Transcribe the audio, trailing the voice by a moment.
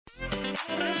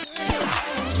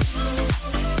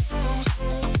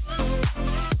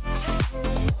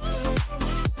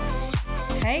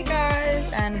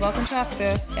and welcome to our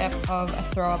first ep of a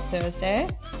Throw Up Thursday.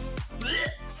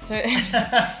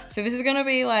 So this is going to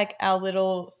be like our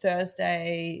little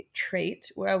Thursday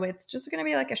treat where it's just going to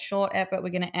be like a short ep, but we're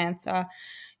going to answer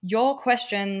your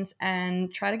questions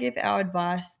and try to give our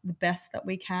advice the best that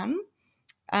we can.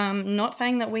 Not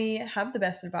saying that we have the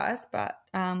best advice, but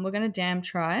we're going to damn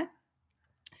try.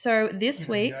 So this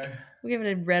week, we'll give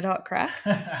it a red hot crack.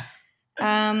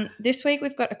 This week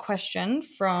we've got a question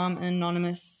from an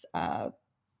anonymous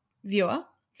viewer.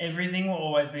 Everything will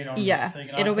always be anonymous. Yeah, so you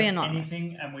can it'll ask be us anonymous.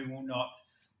 anything and we will not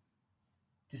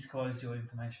disclose your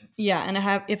information. Yeah, and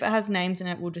if it has names in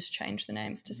it, we'll just change the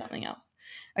names to something else.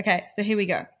 Okay, so here we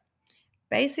go.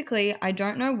 Basically, I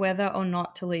don't know whether or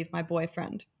not to leave my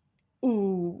boyfriend.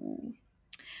 Ooh.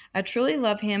 I truly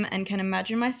love him and can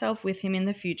imagine myself with him in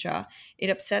the future.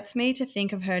 It upsets me to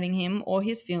think of hurting him or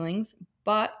his feelings,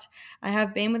 but I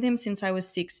have been with him since I was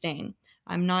 16.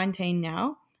 I'm 19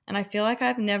 now, and I feel like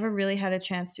I've never really had a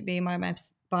chance to be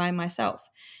by myself.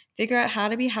 Figure out how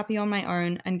to be happy on my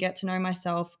own and get to know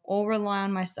myself or rely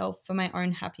on myself for my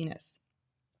own happiness,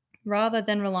 rather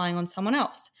than relying on someone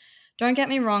else. Don't get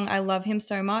me wrong, I love him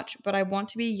so much, but I want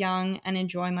to be young and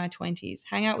enjoy my 20s.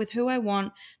 Hang out with who I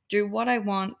want, do what I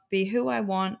want, be who I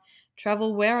want,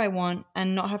 travel where I want,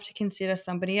 and not have to consider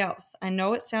somebody else. I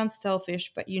know it sounds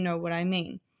selfish, but you know what I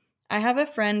mean. I have a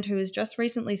friend who is just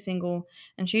recently single,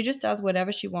 and she just does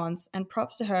whatever she wants, and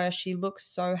props to her, she looks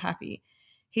so happy.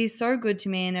 He's so good to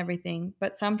me and everything,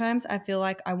 but sometimes I feel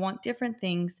like I want different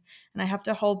things, and I have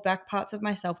to hold back parts of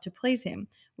myself to please him,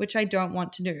 which I don't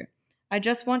want to do. I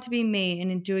just want to be me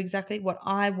and do exactly what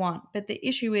I want. But the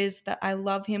issue is that I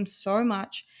love him so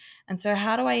much. And so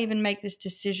how do I even make this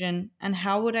decision? And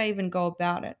how would I even go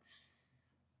about it?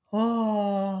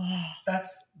 Oh.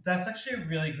 That's actually a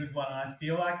really good one. And I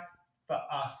feel like for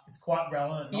us, it's quite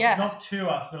relevant. Yeah. Not to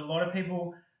us, but a lot of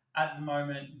people at the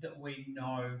moment that we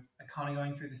know are kind of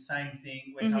going through the same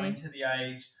thing. We're coming to the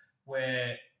age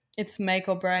where it's make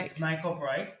or break. It's make or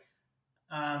break.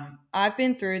 I've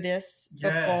been through this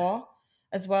before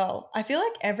as well. I feel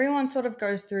like everyone sort of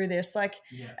goes through this,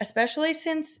 especially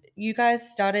since you guys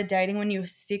started dating when you were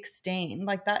 16.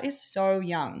 Like, that is so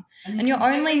young. And you're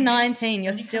only 19.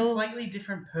 You're still a completely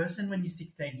different person when you're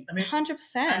 16. I mean,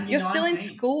 100%. You're still in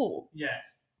school. Yeah.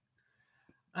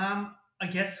 I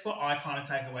guess what I kind of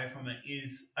take away from it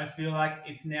is I feel like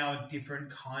it's now a different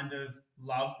kind of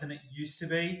love than it used to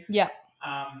be. Yeah.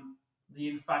 The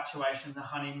infatuation, the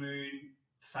honeymoon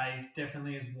phase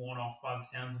definitely is worn off by the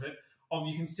sounds of it.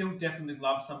 You can still definitely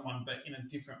love someone, but in a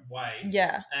different way.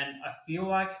 Yeah. And I feel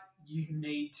like you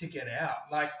need to get out.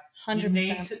 Like, 100%. You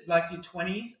need to, like, your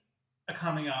 20s are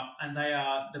coming up and they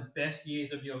are the best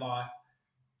years of your life.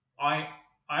 I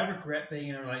regret being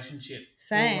in a relationship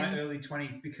in my early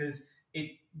 20s because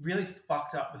it really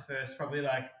fucked up the first probably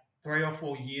like 3 or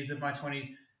 4 years of my 20s.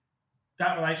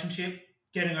 That relationship,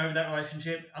 getting over that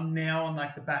relationship, I'm now on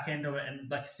like the back end of it and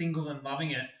like single and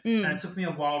loving it. And it took me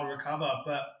a while to recover,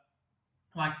 but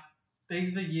like these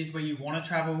are the years where you want to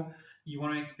travel, you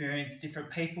want to experience different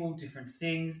people, different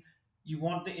things. You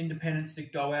want the independence to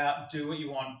go out, do what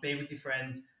you want, be with your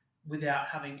friends without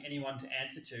having anyone to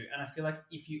answer to. And I feel like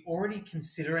if you're already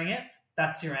considering it,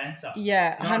 that's your answer.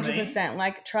 Yeah, 100%.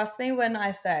 Like, trust me when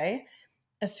I say,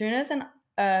 as soon as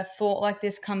a thought like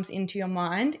this comes into your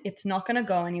mind, it's not going to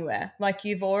go anywhere. Like,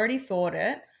 you've already thought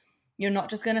it. You're not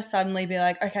just going to suddenly be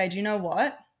like, okay, do you know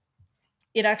what?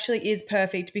 It actually is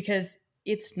perfect, because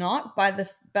it's not, by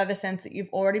the sense that you've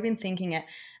already been thinking it.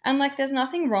 And like, there's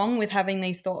nothing wrong with having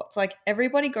these thoughts. Like,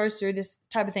 everybody goes through this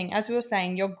type of thing. As we were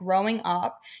saying, you're growing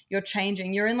up, you're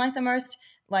changing. You're in like the most,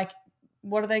 like,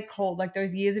 what are they called? Like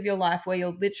those years of your life where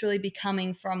you're literally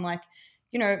becoming from like,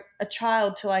 you know, a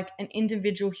child to like an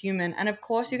individual human. And of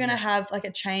course you're going to have like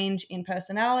a change in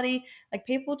personality. Like,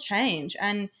 people change,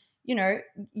 and you know,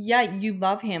 yeah, you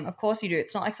love him. Of course you do.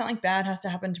 It's not like something bad has to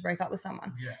happen to break up with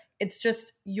someone. Yeah. It's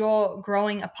just you're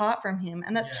growing apart from him,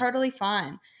 and that's totally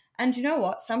fine. And you know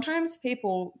what? Sometimes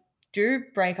people do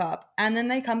break up and then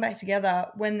they come back together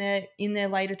when they're in their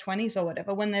later 20s or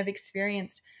whatever, when they've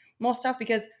experienced more stuff,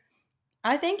 because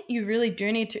I think you really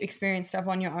do need to experience stuff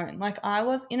on your own. Like, I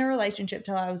was in a relationship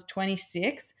till I was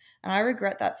 26, and I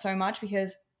regret that so much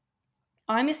because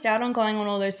I missed out on going on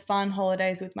all those fun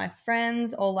holidays with my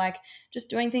friends, or like just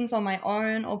doing things on my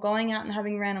own, or going out and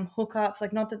having random hookups.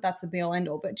 Like, not that that's the be all end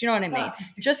all, but do you know what I mean?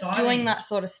 Just doing that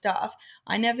sort of stuff.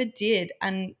 I never did.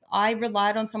 And I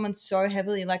relied on someone so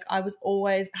heavily. Like, I was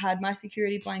always had my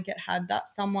security blanket, had that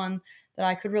someone that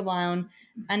I could rely on.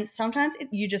 And sometimes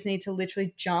you just need to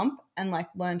literally jump and like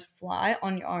learn to fly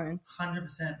on your own.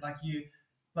 100%. Like,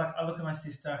 I look at my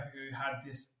sister who had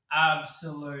this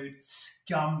absolute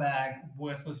scumbag,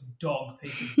 worthless dog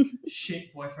piece of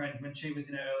shit boyfriend when she was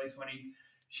in her early 20s.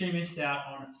 She missed out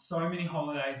on so many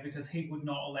holidays because he would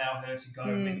not allow her to go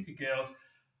with the girls.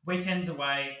 Weekends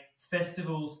away,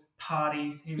 festivals,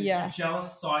 parties. He was a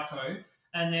jealous psycho.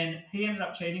 And then he ended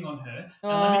up cheating on her.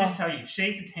 And let me just tell you,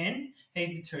 she's a 10,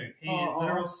 he's a 2. He is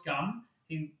literal scum.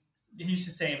 You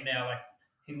should see him now. Like,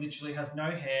 he literally has no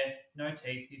hair, no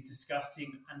teeth. He's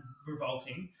disgusting and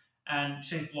revolting. And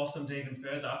she blossomed even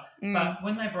further. But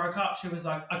when they broke up, she was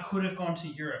like, I could have gone to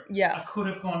Europe. Yeah. I could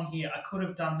have gone here. I could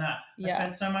have done that. Yeah. I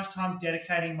spent so much time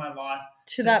dedicating my life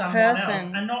to that someone person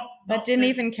else. And that didn't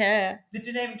even care. That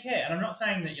didn't even care. And I'm not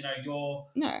saying that, your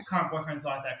current boyfriend's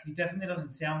like that, because he definitely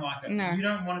doesn't sound like it. No. You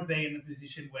don't want to be in the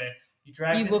position where you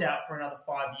drag this out for another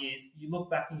 5 years. You look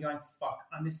back and you're going, fuck,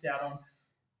 I missed out on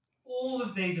all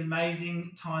of these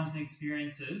amazing times and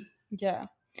experiences. Yeah.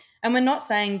 And we're not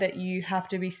saying that you have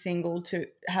to be single to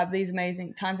have these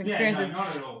amazing times and experiences. No,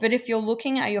 not at all. But if you're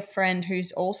looking at your friend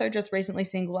who's also just recently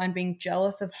single and being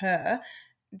jealous of her,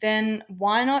 then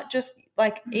why not just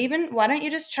why don't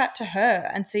you just chat to her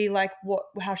and see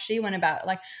how she went about it?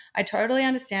 Like, I totally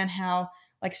understand how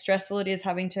stressful it is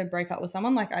having to break up with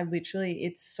someone. Like,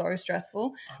 it's so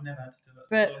stressful. I've never had to do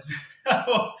it.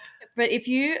 But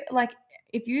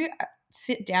if you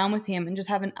sit down with him and just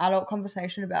have an adult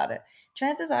conversation about it,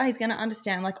 chances are he's going to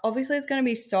understand. Like, obviously it's going to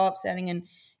be so upsetting and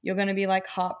you're going to be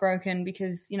heartbroken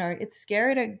because, it's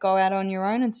scary to go out on your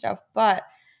own and stuff. But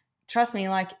trust me,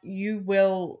 you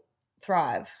will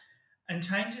thrive. And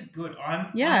change is good. I'm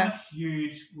a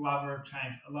huge lover of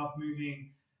change. I love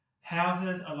moving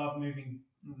houses. I love moving,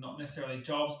 not necessarily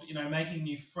jobs, but, making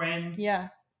new friends. Yeah.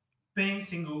 Being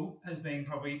single has been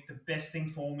probably the best thing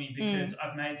for me because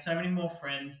I've made so many more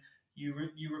friends. You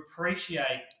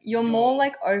appreciate. You're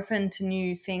more open to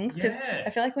new things because I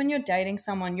feel like when you're dating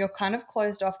someone, you're kind of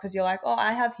closed off because you're like, oh,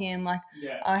 I have him, I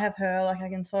have her, I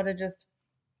can sort of just,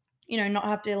 not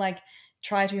have to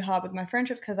try too hard with my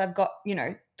friendships because I've got,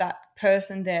 that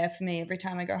person there for me every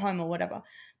time I go home or whatever.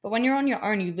 But when you're on your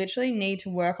own, you literally need to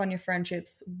work on your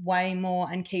friendships way more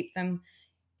and keep them.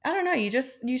 I don't know.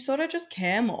 You sort of just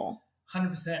care more.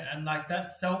 100%. And that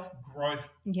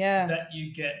self-growth that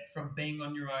you get from being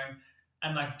on your own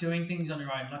and doing things on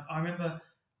your own. I remember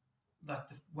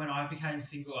when I became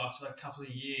single after a couple of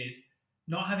years,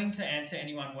 not having to answer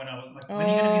anyone when I was when are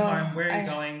you going to be home? Where are you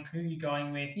going? Who are you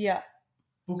going with? Yeah.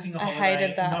 Booking a holiday. I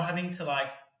hated that. Not having to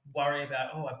worry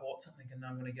about, I bought something and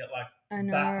I'm going to get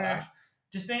backlash.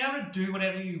 Just being able to do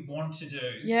whatever you want to do.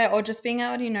 Yeah. Or just being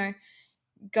able to,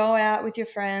 go out with your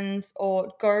friends or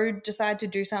go decide to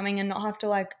do something and not have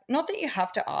to not that you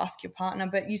have to ask your partner,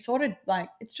 but you sort of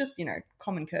it's just,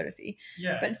 common courtesy.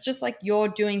 Yeah. But it's just you're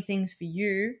doing things for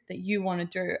you that you want to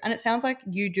do. And it sounds like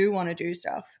you do want to do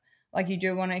stuff. You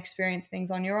do want to experience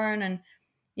things on your own. And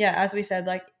yeah, as we said,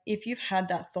 if you've had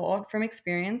that thought from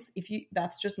experience,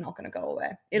 that's just not going to go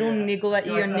away. It'll niggle at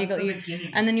you and niggle at you.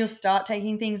 Beginning. And then you'll start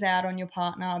taking things out on your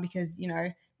partner because,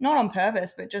 not on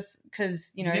purpose, but just because,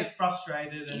 you get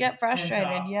frustrated. You get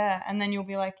frustrated, yeah. And then you'll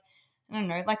be I don't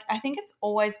know. I think it's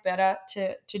always better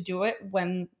to do it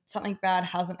when something bad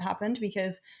hasn't happened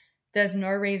because there's no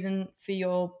reason for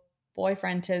your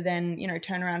boyfriend to then,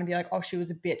 turn around and be oh, she was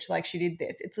a bitch, she did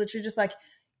this. It's literally just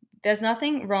there's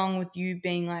nothing wrong with you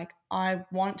being I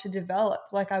want to develop.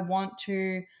 I want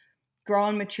to grow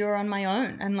and mature on my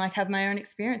own and have my own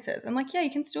experiences. And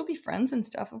you can still be friends and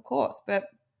stuff, of course, but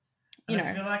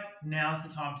I feel now's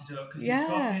the time to do it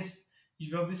because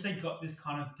you've obviously got this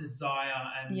kind of desire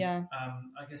and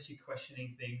I guess you're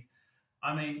questioning things.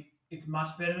 I mean, it's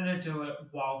much better to do it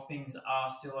while things are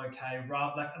still okay.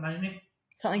 Rather, imagine if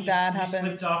something bad happens. You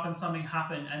slipped up and something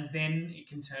happened and then it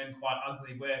can turn quite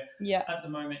ugly where at the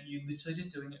moment you're literally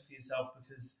just doing it for yourself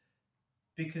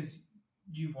because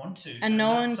you want to. And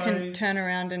no one can turn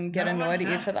around and get annoyed at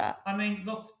you for that. I mean,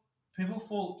 look, people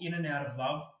fall in and out of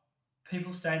love.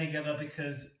 People stay together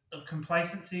because of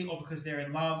complacency or because they're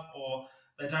in love or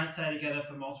they don't stay together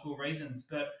for multiple reasons.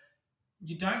 But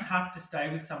you don't have to stay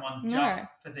with someone just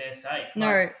for their sake.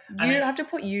 No, you have to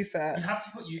put you first. You have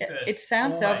to put you first. It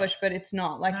sounds selfish, but it's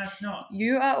not. No, it's not.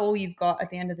 You are all you've got at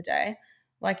the end of the day.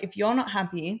 If you're not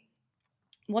happy,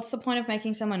 what's the point of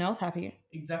making someone else happy?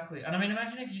 Exactly. And I mean,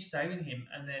 imagine if you stay with him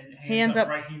and then he ends up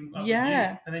breaking up with you.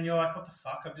 And then you're what the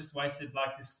fuck? I've just wasted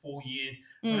this 4 years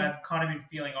when I've kind of been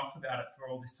feeling off about it for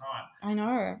all this time. I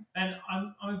know. And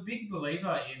I'm a big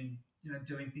believer in,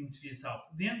 doing things for yourself.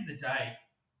 At the end of the day,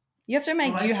 you have to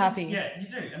make you happy. Yeah, you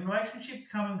do. And relationships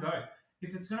come and go.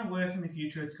 If it's going to work in the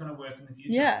future, it's going to work in the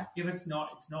future. Yeah. If it's not,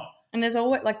 it's not. And there's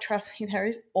always, trust me, there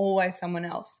is always someone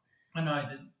else. I know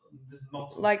that there's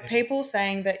multiple like people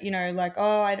saying that, you know, like,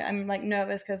 oh, I'm like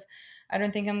nervous because I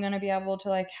don't think I'm going to be able to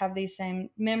like have these same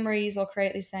memories or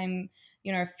create these same,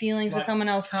 you know, feelings with someone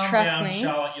else. Trust me.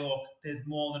 Charlotte York, there's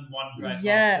more than one great love.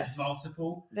 Yes. There's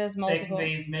multiple. There can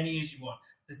be as many as you want.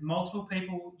 There's multiple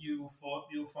people you'll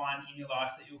find in your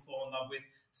life that you'll fall in love with.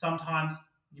 Sometimes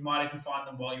you might even find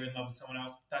them while you're in love with someone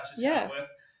else. That's just how it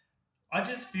works. I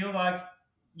just feel like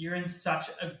you're in such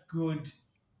a good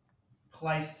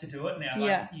place to do it now.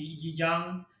 Like you're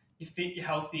young, you're fit, you're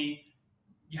healthy.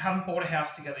 You haven't bought a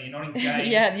house together. You're not engaged.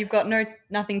 Yeah, you've got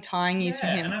nothing tying you to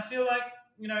him. And I feel like,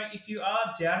 you know, if you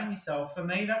are doubting yourself, for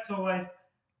me, that's always.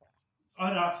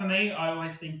 I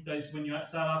always think when you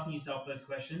start asking yourself those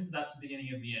questions, that's the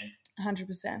beginning of the end.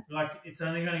 100%. Like it's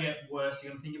only going to get worse.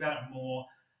 You're going to think about it more,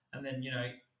 and then you know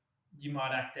you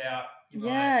might act out. You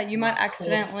might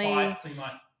accidentally. Fights,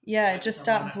 just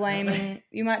start blaming.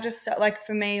 You might just start, like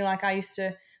for me, like I used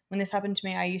to. When this happened to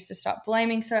me, I used to start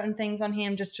blaming certain things on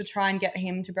him just to try and get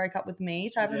him to break up with me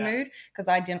type of mood because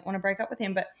I didn't want to break up with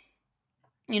him. But,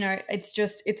 you know,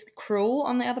 it's cruel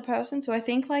on the other person. So I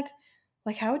think like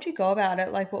how would you go about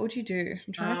it? Like, what would you do?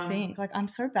 I'm trying to think. Like, I'm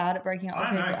so bad at breaking up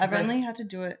with people. I've only had to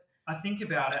do it. I think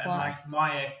about it twice. And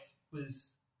like my ex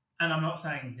was, and I'm not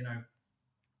saying, you know,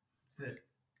 that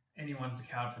anyone's a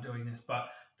coward for doing this, but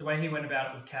the way he went about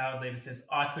it was cowardly because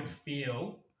I could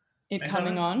feel it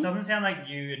coming on. It doesn't sound like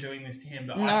you are doing this to him,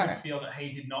 but I could feel that he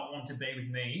did not want to be with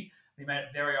me. He made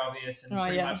it very obvious and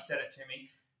pretty much said it to me.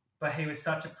 But he was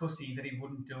such a pussy that he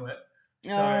wouldn't do it.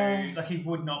 So, like, he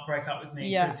would not break up with me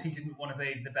because he didn't want to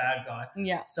be the bad guy.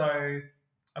 Yeah. So,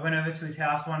 I went over to his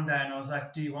house one day and I was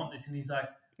like, do you want this? And he's like,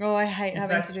 oh, I hate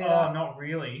having to do that. Oh, not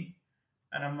really.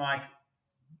 And I'm like,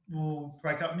 well,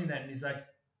 break up with me then. And he's like,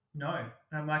 no.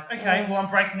 And I'm like, okay, well, I'm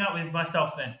breaking up with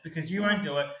myself then because you won't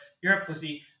do it. You're a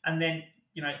pussy. And then,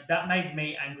 you know, that made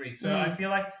me angry. So I feel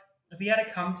like if he had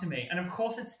to come to me, and of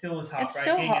course it still is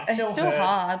heartbreaking. It's still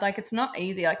hard. Like, it's not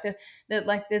easy. Like,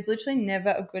 there's literally never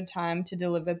a good time to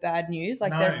deliver bad news.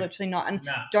 Like, there's literally not. And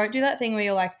don't do that thing where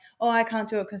you're like, oh, I can't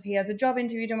do it because he has a job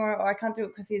interview tomorrow, or I can't do it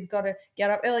because he's got to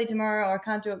get up early tomorrow, or I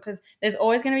can't do it because there's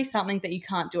always going to be something that you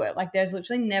can't do it. Like, there's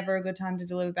literally never a good time to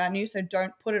deliver bad news, so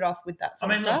don't put it off with that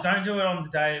sort of stuff. Look, don't do it on the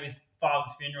day of his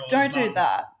father's funeral. Don't do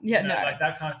that. Yeah, no. Like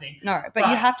that kind of thing. No, but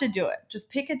you have to do it. Just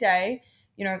pick a day,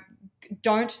 you know,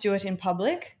 don't do it in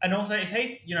public. And also, if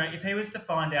he was to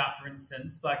find out, for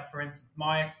instance,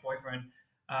 my ex-boyfriend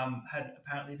had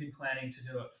apparently been planning to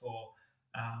do it for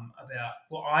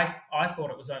I thought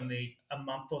it was only a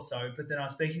month or so, but then I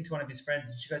was speaking to one of his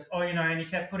friends and she goes, oh, you know, and he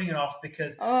kept putting it off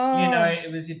because, you know,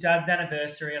 it was your dad's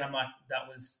anniversary. And I'm like, that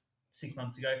was 6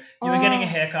 months ago. You were getting a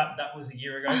haircut, that was a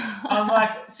year ago. I'm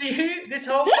like, so this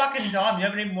whole fucking time you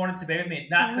haven't even wanted to be with me.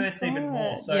 That hurts even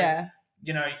more. So,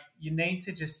 you know, you need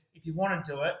to just, if you want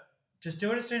to do it, just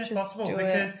do it as soon as possible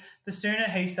because the sooner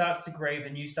he starts to grieve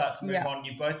and you start to move on,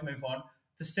 you both move on,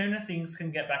 the sooner things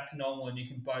can get back to normal and you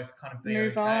can both kind of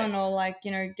move on or like,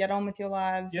 you know, get on with your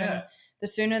lives. Yeah. And the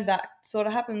sooner that sort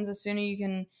of happens, the sooner you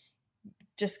can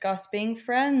discuss being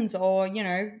friends or, you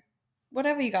know,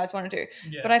 whatever you guys want to do.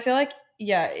 Yeah. But I feel like,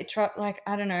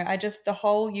 I don't know. The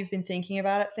whole you've been thinking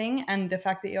about it thing and the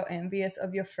fact that you're envious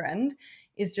of your friend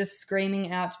is just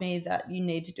screaming out to me that you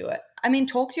need to do it. I mean,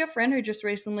 talk to your friend who just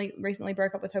recently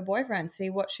broke up with her boyfriend, see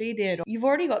what she did. You've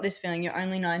already got this feeling, you're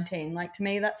only 19. Like, to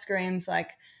me, that screams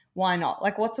like, why not?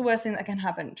 Like, what's the worst thing that can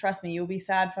happen? Trust me, you'll be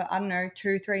sad for,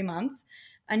 2-3 months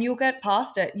and you'll get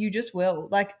past it. You just will.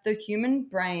 Like, the human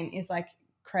brain is like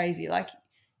crazy. Like,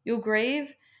 you'll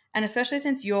grieve. And especially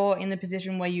since you're in the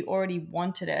position where you already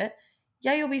wanted it,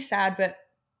 you'll be sad, but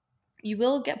you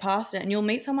will get past it and you'll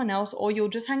meet someone else or you'll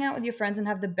just hang out with your friends and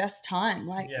have the best time.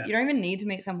 Like, you don't even need to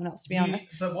meet someone else, to be honest.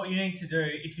 But what you need to do,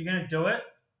 if you're going to do it,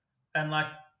 and like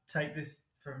take this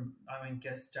from,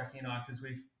 guess Jackie and I, because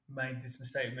we've made this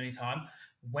mistake many times,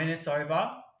 when it's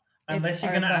over, unless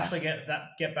you're going to actually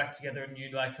get back together and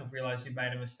you like have realised you've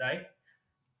made a mistake,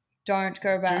 don't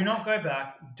go back. Do not go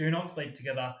back. Do not sleep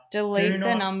together. Delete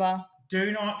the number.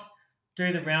 Do not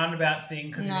do the roundabout thing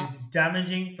because it is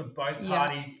damaging for both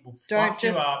parties. It will fuck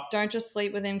you up. Don't just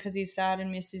sleep with him because he's sad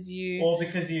and misses you. Or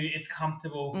because it's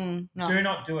comfortable. No. Do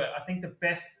not do it. I think the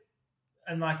best,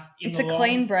 and like it's a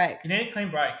clean break. You need a clean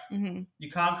break. Mm-hmm.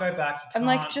 You can't go back. And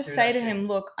like just say to him,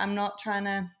 look, I'm not trying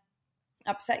to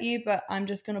upset you, but I'm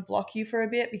just going to block you for a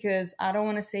bit because I don't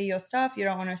want to see your stuff. You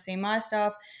don't want to see my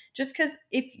stuff. Just because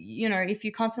if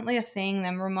you constantly are seeing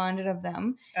them, reminded of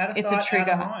them, it's a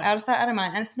trigger. Out of sight, out of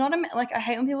mind. And it's not I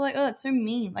hate when people are like, oh, it's so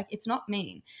mean. Like, it's not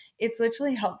mean. It's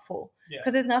literally helpful.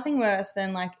 Because there's nothing worse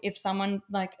than like if someone,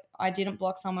 like I didn't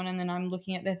block someone and then I'm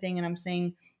looking at their thing and I'm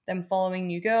seeing them following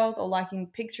new girls or liking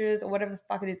pictures or whatever the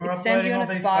fuck it is. Or It sends you on a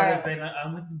spiral. Photos being like,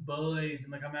 I'm with the boys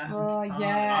and like I'm having fun and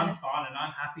yes. I'm fun and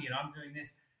I'm happy and I'm doing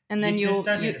this. And then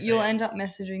you'll end up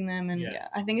messaging them, and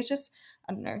I think it's just,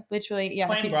 I don't know, literally,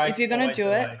 if you're gonna do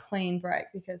it, clean break,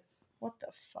 because what the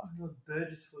fuck? A bird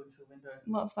just flew into the window.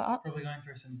 Love that. Probably going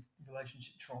through some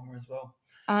relationship trauma as well.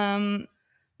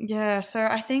 Yeah. So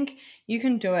I think you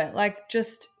can do it. Like,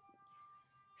 just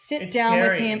sit down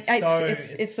with him.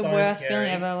 It's the worst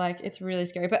feeling ever. Like, it's really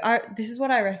scary. But this is what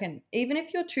I reckon. Even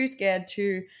if you're too scared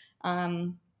to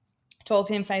talk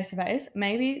to him face to face,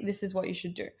 maybe this is what you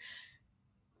should do.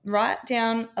 Write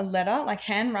down a letter, like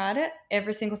handwrite it,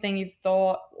 every single thing you've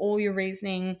thought, all your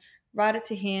reasoning, write it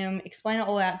to him, explain it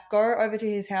all out, go over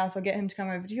to his house or get him to come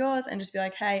over to yours and just be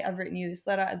like, hey, I've written you this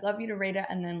letter. I'd love you to read it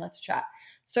and then let's chat.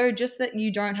 So just that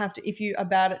you don't have to, if you are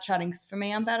bad at chatting, because for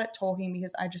me, I'm bad at talking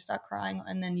because I just start crying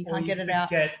and then you can't get it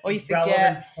out, or you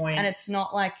forget and it's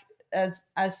not like as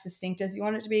succinct as you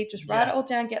want it to be. Just write it all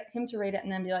down, get him to read it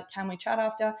and then be like, can we chat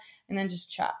after? And then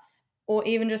just chat. Or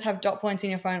even just have dot points in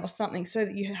your phone or something so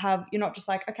that you're not just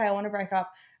like, okay, I want to break up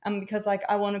because like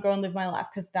I want to go and live my life,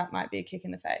 because that might be a kick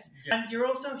in the face. And you're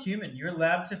also human. You're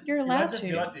allowed to feel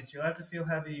like this. You're allowed to feel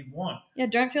however you want. Yeah,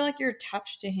 don't feel like you're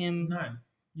attached to him. No.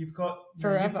 You've got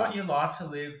forever. You've got your life to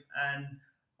live, and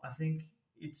I think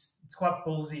it's quite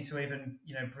ballsy to even,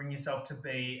 bring yourself to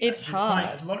be it's at this hard point,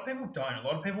 because a lot of people don't. A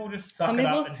lot of people just suck it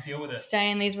up and deal with it. Stay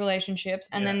in these relationships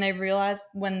and then they realize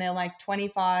when they're like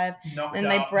 25, then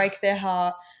they break their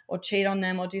heart or cheat on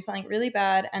them or do something really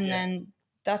bad, and then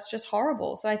that's just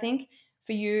horrible. So I think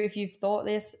for you, if you've thought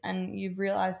this and you've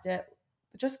realized it,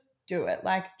 just do it.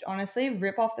 Like, honestly,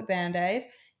 rip off the Band-Aid.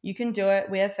 You can do it.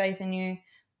 We have faith in you.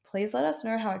 Please let us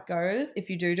know how it goes. If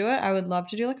you do it, I would love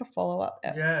to do like a follow-up.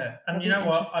 Yeah. And you know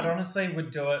what? I'd honestly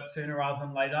would do it sooner rather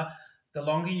than later. The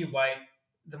longer you wait,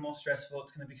 the more stressful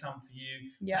it's going to become for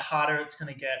you. The harder it's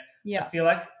going to get. I feel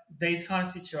like these kind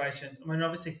of situations, I mean,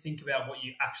 obviously think about what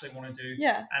you actually want to do.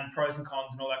 And pros and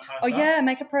cons and all that kind of stuff. Oh, yeah.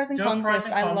 Make a pros and cons list.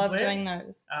 I love doing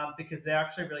those. Because they're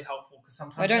actually really helpful. Because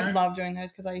sometimes I don't love doing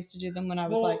those because I used to do them when I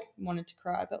was wanted to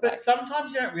cry. But like,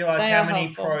 sometimes you don't realise how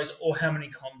many pros or how many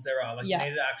cons there are. Like, you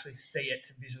need to actually see it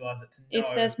to visualise it, to know.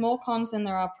 If there's more cons than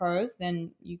there are pros,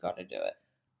 then you got to do it.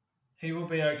 He will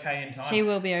be okay in time. He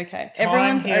will be okay.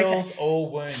 Everyone's heals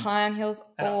all wounds. Time heals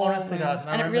all wounds. It honestly does. And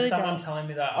I remember someone telling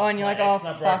me that. Oh, and you're like, oh,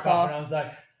 fuck off. And I was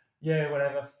like, yeah,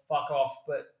 whatever, fuck off.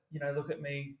 But, look at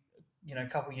me, a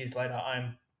couple of years later,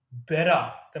 I'm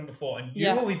better than before. And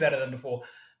you will be better than before.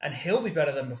 And he'll be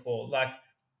better than before. Like,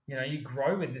 you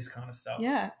grow with this kind of stuff.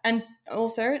 Yeah. And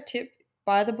also, tip,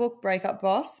 buy the book Breakup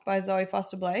Boss by Zoe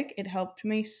Foster Blake. It helped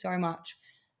me so much.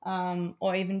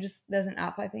 Or even just, there's an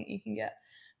app I think you can get.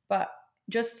 But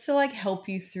just to like help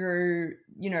you through,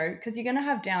 because you're going to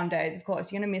have down days, of course.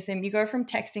 You're going to miss him. You go from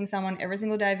texting someone every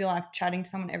single day of your life, chatting to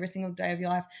someone every single day of your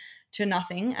life to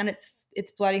nothing. And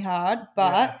it's bloody hard,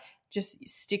 but just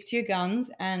stick to your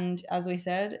guns. And as we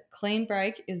said, clean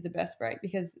break is the best break,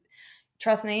 because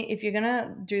trust me, if you're going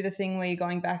to do the thing where you're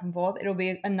going back and forth, it'll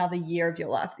be another year of your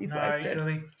life that you've wasted. It'll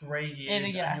be 3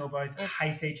 years and you'll both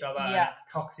hate each other and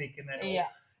it's toxic, and then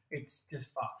it's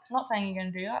just fucked. I'm not saying you're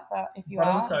going to do that, but if you are.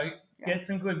 But also, get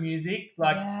some good music,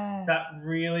 like that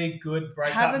really good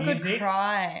breakup music. Have a music. Good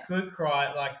cry. Good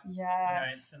cry, like,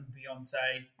 some Beyonce.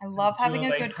 I love having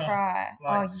a good cry.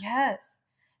 Like, oh, yes.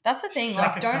 That's the thing.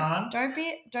 Shaka like,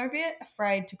 don't be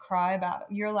afraid to cry about it.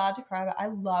 You're allowed to cry about it. I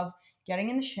love getting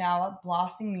in the shower,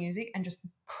 blasting music, and just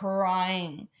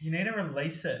crying. You need to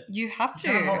release it. You have to.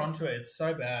 You can't hold on to it. It's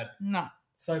so bad. No.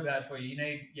 So bad for you. You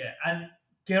need, and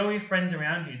get all your friends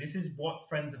around you. This is what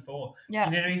friends are for. Yeah.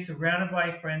 You need to be surrounded by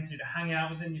your friends. You need to hang out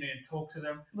with them. You need to talk to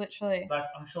them. Literally. Like,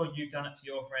 I'm sure you've done it for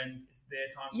your friends. It's their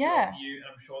time to do it for you, and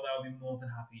I'm sure they'll be more than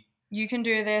happy. You can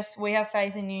do this. We have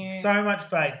faith in you. So much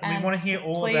faith. And we want to hear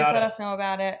all about it. Please let us know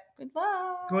about it. Good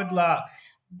luck. Good luck.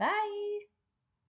 Bye.